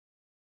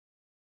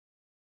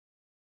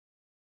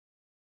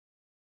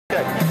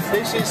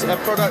this is a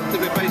product that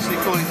we're basically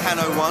calling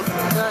Hano One.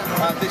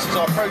 This is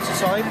our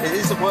prototype. It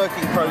is a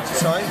working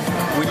prototype.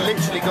 We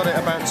literally got it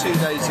about 2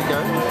 days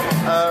ago.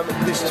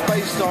 This is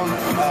based on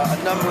a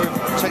number of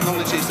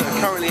technologies that are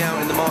currently out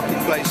in the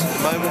marketplace at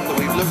the moment that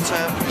we've looked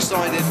at,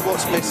 decided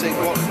what's missing,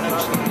 what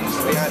actually needs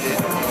to be added,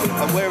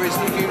 and where is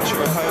the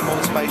future of home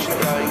automation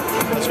going,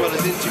 as well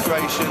as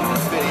integration,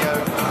 video,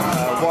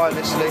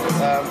 wirelessly,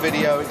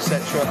 video,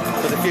 etc.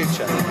 for the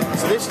future.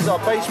 So this is our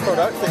base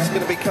product that's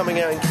going to be coming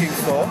out in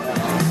Q4.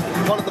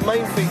 One of the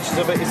main features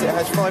of it is it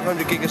has 500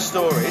 gig of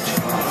storage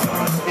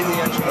in the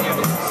actual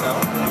unit itself,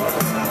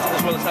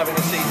 as well as having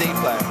a CD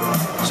player.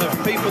 So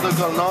for people that have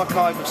got an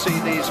archive of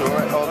CDs or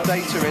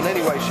data in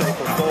any way, shape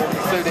or form,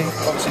 including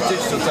obviously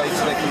digital data,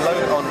 they can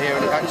load it on here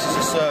and it acts as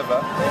a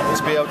server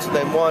to be able to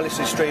then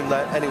wirelessly stream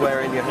that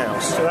anywhere in your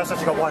house. So that's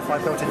actually got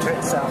Wi-Fi built into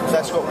it itself?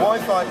 That's got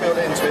Wi-Fi built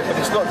into it, but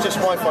it's not just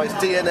Wi-Fi, it's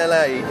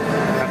DNLA,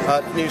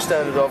 new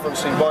standard of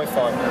obviously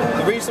Wi-Fi.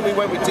 The reason we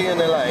went with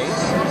DNLA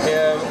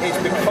is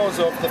because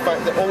of the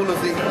fact that all of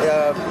the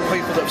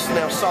people that have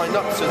now signed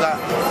up to that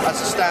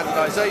as a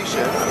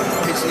standardisation,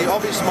 it's the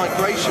obvious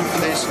migration for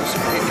this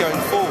going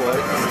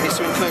forward is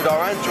to include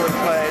our Android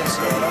players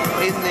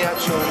in the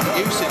actual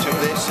usage of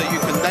this, so you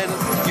can then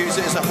use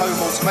it as a home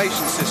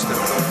automation system.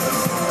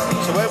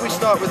 So where we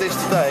start with this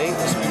today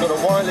is we've got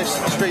a wireless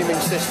streaming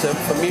system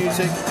for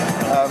music,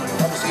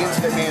 obviously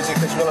internet music,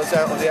 as well as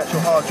out of the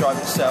actual hard drive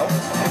itself.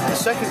 The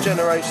second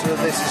generation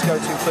of this is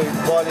going to include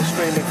wireless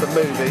streaming for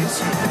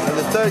movies, and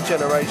the third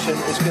generation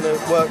is going to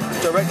work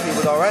directly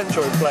with our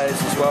Android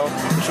players as well,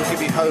 which will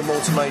give you home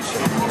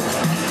automation.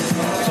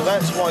 So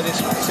that's why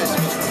this system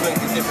is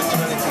completely different to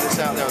anything that's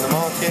out there on the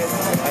market,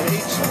 and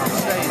each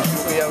stage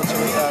you'll be able to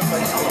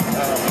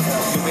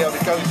you'll be able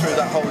to go through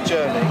that whole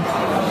journey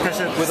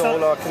with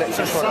all our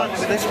connected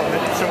products. This one,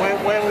 so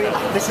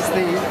this is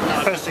the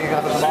first thing you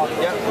have on the market.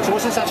 Yep. So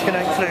what's this actually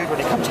going to include when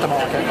it comes to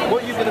market?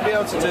 What you're going to be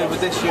able to do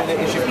with this unit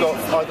is you've got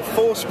either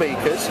 4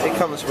 speakers it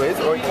comes with,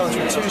 or it comes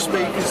with 2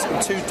 speakers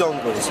and 2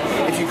 dongles.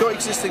 If you've got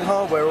existing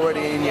hardware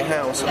already in your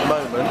house at the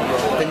moment,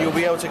 then you'll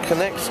be able to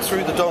connect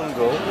through the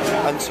dongle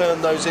and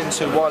turn those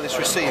into wireless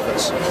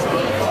receivers.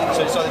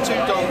 So it's either 2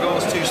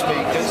 dongles, 2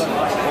 speakers,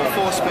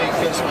 or 4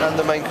 speakers and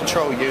the main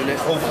control unit,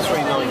 all for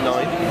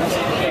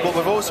 $399. What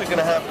we're also going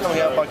to have coming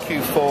out by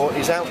Q4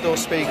 is outdoor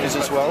speakers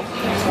as well,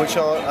 which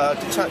are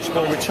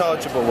detachable,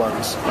 rechargeable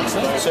ones.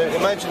 So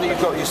imagine that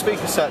you've got your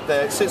speaker sat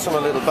there, it sits on a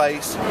little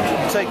base, you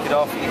can take it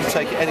off, you can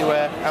take it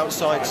anywhere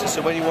outside.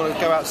 So when you want to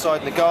go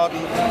outside in the garden,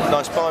 a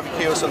nice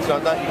barbecue or something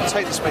like that, you can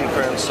take the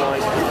speaker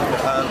outside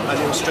and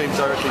it will stream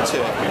directly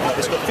to it.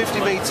 It's got 50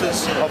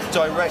 metres of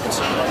direct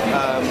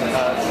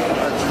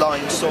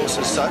line source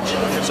as such,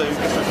 so you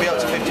can be up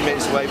to 50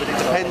 metres away, but it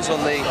depends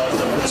on the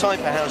type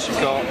of house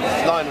you've got,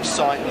 line of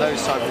sight and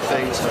those type of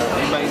things.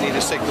 You may need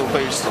a signal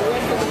booster.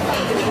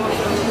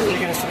 Are you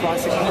going to supply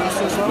signal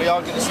boosters as well? We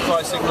are going to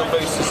supply signal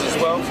boosters as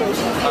well.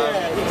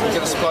 We're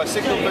going to supply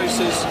signal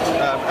boosters,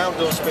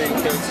 outdoor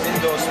speakers,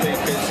 indoor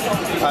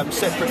speakers,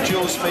 separate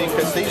dual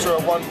speakers. These are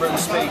a one-room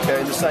speaker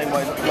in the same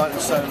way like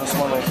the Sonos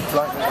one or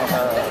like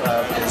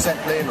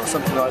Zeppelin or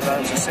something like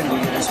that. It's a single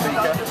unit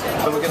speaker,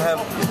 but we're going to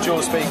have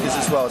dual speakers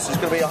as well. So there's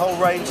going to be a whole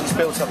range that's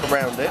built up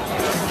around it.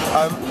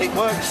 It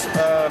works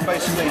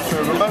basically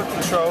through a remote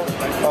control,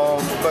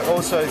 but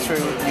also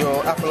through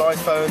your Apple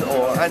iPhone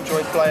or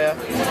Android player,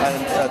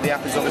 and the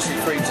app is obviously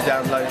free to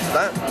download for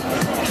that.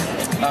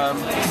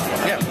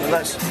 Yeah, and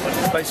that's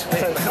basically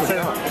it. So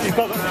you've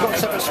got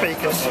separate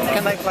speakers.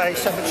 Can they play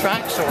separate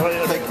tracks? Or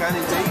they can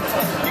indeed.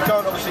 You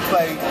can't obviously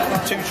play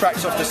 2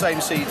 tracks off the same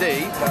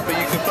CD, but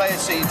you can play a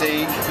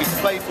CD, you can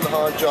play from the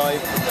hard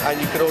drive, and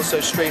you can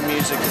also stream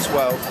music as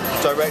well,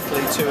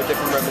 directly to a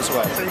different room as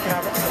well. So you can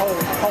have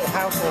whole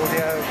house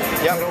audio,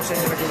 but also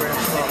individual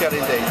rooms. You can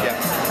indeed,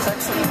 yeah.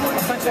 Excellent. Well,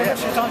 thanks very much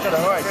for your time, John.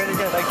 All right. Really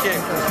good.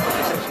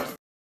 Thank you.